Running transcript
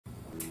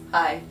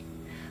Hi,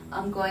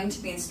 I'm going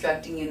to be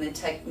instructing you in the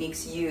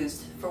techniques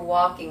used for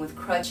walking with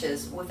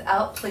crutches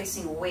without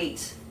placing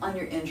weight on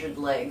your injured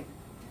leg.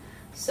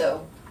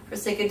 So, for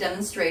sake of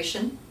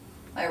demonstration,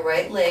 my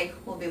right leg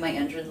will be my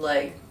injured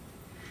leg.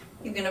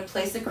 You're going to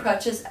place the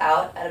crutches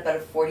out at about a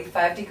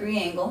 45-degree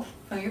angle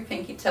from your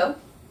pinky toe.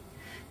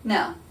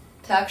 Now,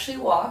 to actually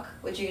walk,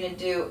 what you're going to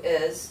do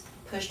is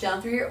push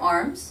down through your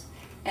arms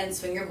and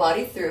swing your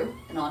body through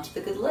and onto the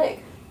good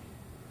leg.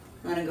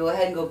 I'm going to go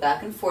ahead and go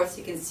back and forth so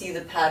you can see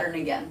the pattern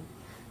again.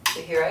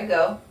 So here I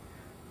go.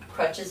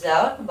 Crutches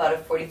out, about a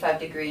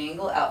 45-degree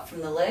angle out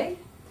from the leg.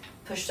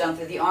 Push down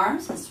through the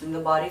arms and swing the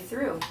body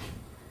through.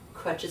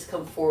 Crutches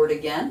come forward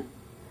again.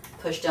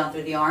 Push down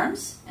through the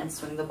arms and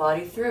swing the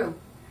body through.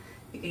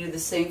 You can do the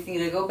same thing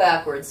to go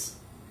backwards.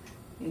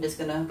 You're just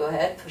going to go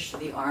ahead, push through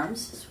the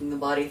arms, swing the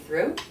body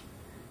through.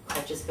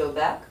 Crutches go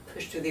back,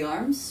 push through the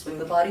arms, swing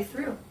the body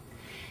through.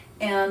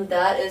 And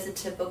that is a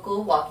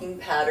typical walking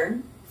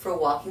pattern for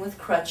walking with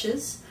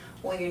crutches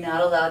when you're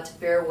not allowed to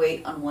bear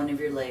weight on one of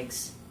your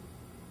legs.